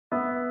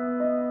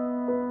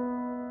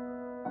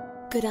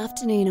Good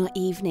afternoon or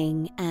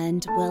evening,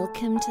 and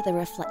welcome to the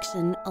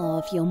reflection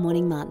of your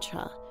morning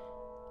mantra.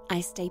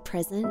 I stay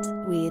present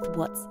with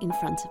what's in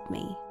front of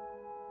me.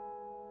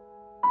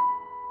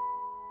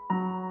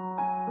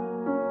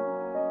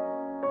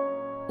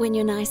 When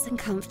you're nice and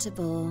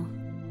comfortable,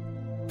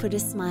 put a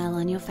smile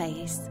on your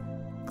face,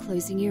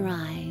 closing your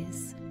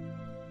eyes,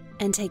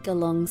 and take a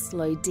long,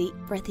 slow, deep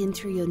breath in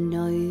through your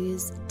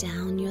nose,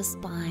 down your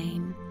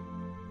spine,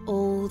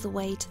 all the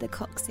way to the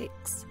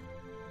coccyx.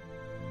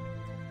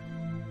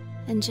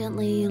 And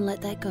gently let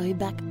that go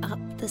back up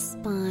the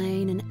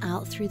spine and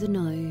out through the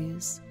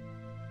nose.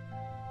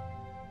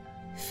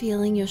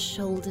 Feeling your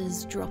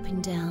shoulders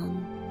dropping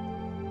down.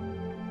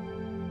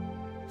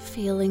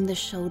 Feeling the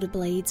shoulder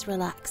blades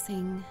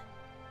relaxing,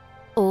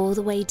 all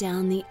the way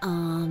down the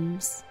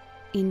arms,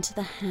 into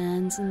the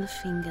hands and the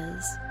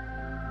fingers.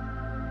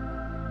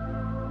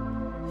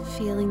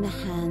 Feeling the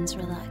hands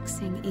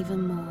relaxing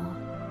even more.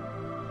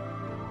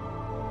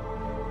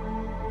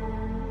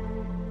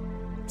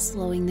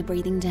 Slowing the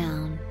breathing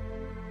down.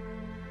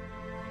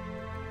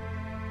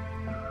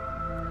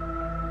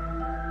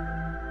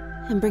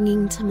 And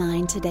bringing to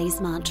mind today's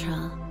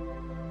mantra,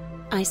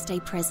 I stay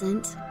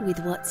present with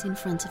what's in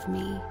front of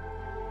me.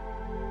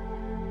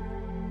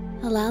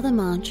 Allow the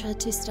mantra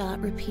to start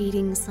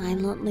repeating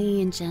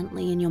silently and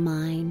gently in your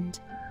mind.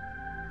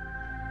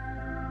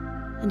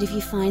 And if you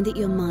find that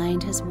your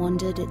mind has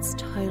wandered, it's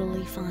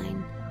totally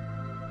fine.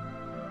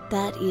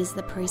 That is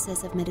the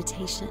process of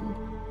meditation.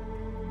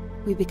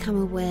 We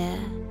become aware,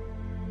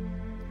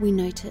 we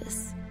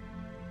notice,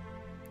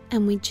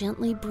 and we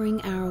gently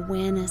bring our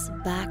awareness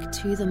back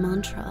to the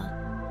mantra.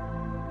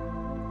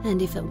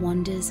 And if it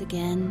wanders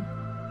again,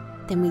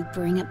 then we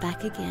bring it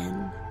back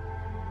again.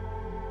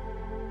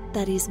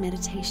 That is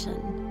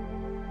meditation.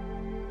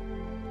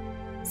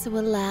 So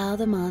allow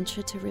the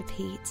mantra to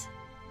repeat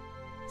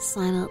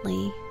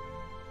silently.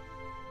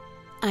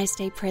 I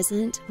stay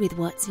present with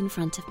what's in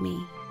front of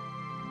me.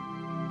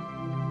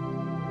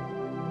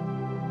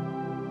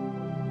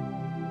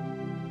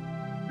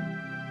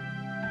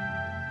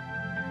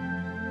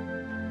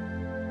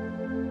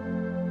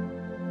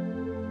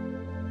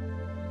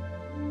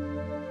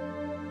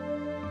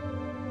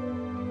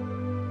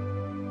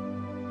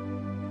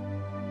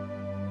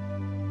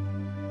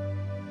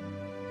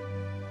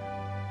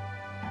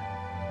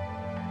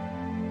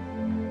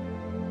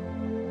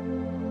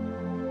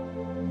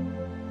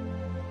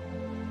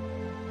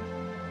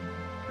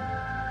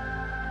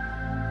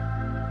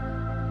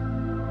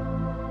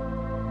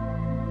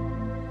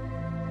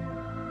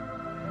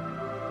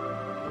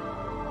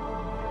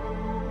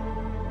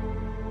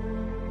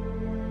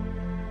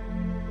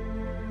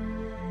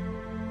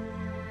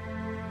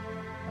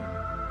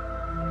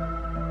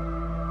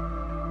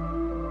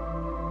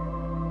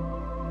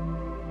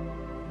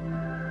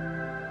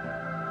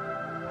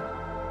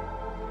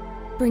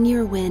 Bring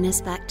your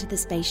awareness back to the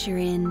space you're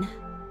in.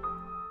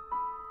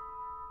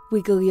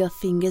 Wiggle your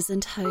fingers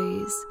and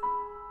toes.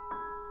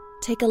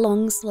 Take a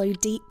long, slow,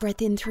 deep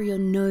breath in through your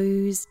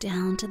nose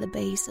down to the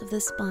base of the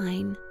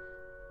spine.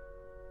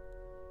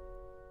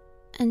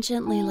 And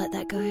gently let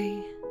that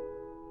go.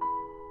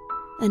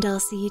 And I'll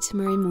see you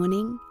tomorrow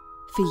morning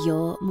for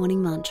your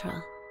morning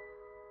mantra.